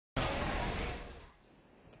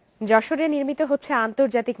যশোরে নির্মিত হচ্ছে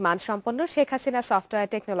আন্তর্জাতিক মানসম্পন্ন Sheikh Hasina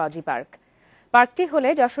software technology park. পার্কটি হলে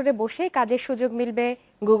যশোরে বসেই কাজের সুযোগ মিলবে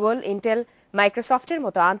গুগল, ইন্টেল, মাইক্রোসফটের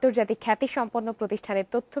মতো আন্তর্জাতিক খ্যাতিসম্পন্ন প্রতিষ্ঠানের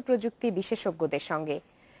তথ্য প্রযুক্তি বিশেষজ্ঞদের সঙ্গে।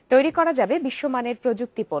 তৈরি করা যাবে বিশ্বমানের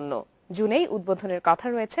প্রযুক্তি পণ্য। জুনেই উদ্বোধনের কথা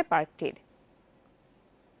রয়েছে পার্কটির।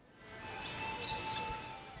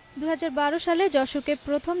 2012 সালে যশোরকে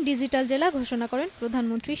প্রথম ডিজিটাল জেলা ঘোষণা করেন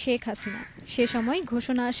প্রধানমন্ত্রী শেখ হাসিনা। সে সময়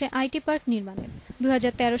ঘোষণা আসে আইটি পার্ক নির্মাণের।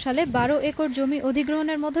 2013 সালে 12 একর জমি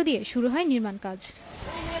অধিগ্রহণের মধ্য দিয়ে শুরু হয় নির্মাণ কাজ।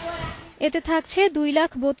 এতে থাকছে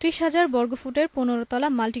 2,32,000 বর্গফুটের 15 তলা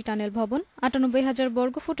মাল্টি টানেল ভবন, 98,000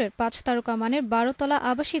 বর্গফুটের 5 তারকা মানের 12 তলা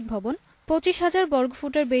আবাসিক ভবন, 25,000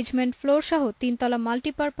 বর্গফুটের বেজমেন্ট ফ্লোর সহ 3 তলা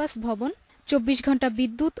মাল্টিপারপাস ভবন, 24 ঘন্টা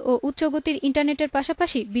বিদ্যুৎ ও উচ্চগতির ইন্টারনেটের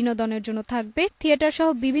পাশাপাশি বিনোদনের জন্য থাকবে থিয়েটার সহ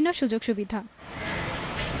বিভিন্ন সুযোগ সুবিধা।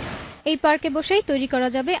 এই পার্কে বসেই তৈরি করা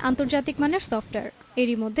যাবে আন্তর্জাতিক মানের সফটওয়্যার।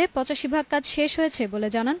 এরই মধ্যে 85% কাজ শেষ হয়েছে বলে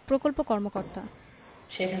জানান প্রকল্প কর্মকর্তা।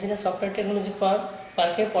 শেখ হাসিনা সফটওয়্যার টেকনোলজি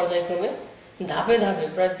পার্কে পর্যায়ক্রমে ধাপে ধাপে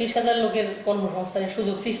প্রায় 20,000 লোকের কর্মসংস্থানের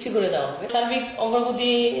সুযোগ সৃষ্টি করে দেওয়া হবে। সার্বিক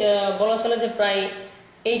অগ্রগতি বলা চলে যে প্রায়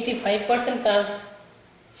 85% কাজ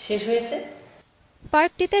শেষ হয়েছে।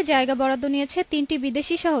 পার্কটিতে জায়গা বরাদ্দ নিয়েছে 3টি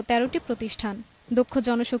বিদেশি সহ 13টি প্রতিষ্ঠান। দক্ষ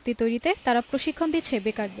জনশক্তি তৈরিতে তারা প্রশিক্ষণ দিচ্ছে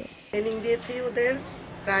বেকারদের। ট্রেনিং দিয়েছি ওদের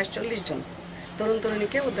প্রায় 40 জন তরুণ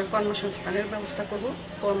তরুণীকে, ওদের কর্মসংস্থানের ব্যবস্থা করব,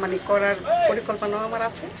 করার পরিকল্পনাও আমার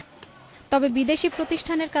আছে। তবে বিদেশি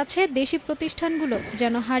প্রতিষ্ঠানের কাছে দেশি প্রতিষ্ঠানগুলো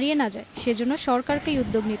যেন হারিয়ে না যায়, সেজন্য সরকারকেই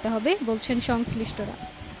উদ্যোগ নিতে হবে বলছেন সংশ্লিষ্টরা।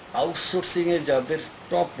 আউটসোর্সিং এ যাদের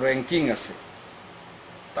টপ র্যাঙ্কিং আছে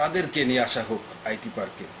তাদেরকে নিয়ে আসা হোক আইটি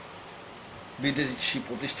পার্কে, বিদেশি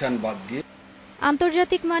প্রতিষ্ঠান বাদ দিয়ে।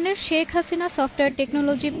 আন্তর্জাতিক মানের Sheikh Hasina software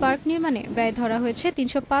technology park নির্মাণে ব্যয় ধরা হয়েছে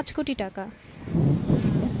 305 কোটি টাকা।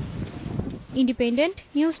 Independent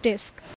news desk.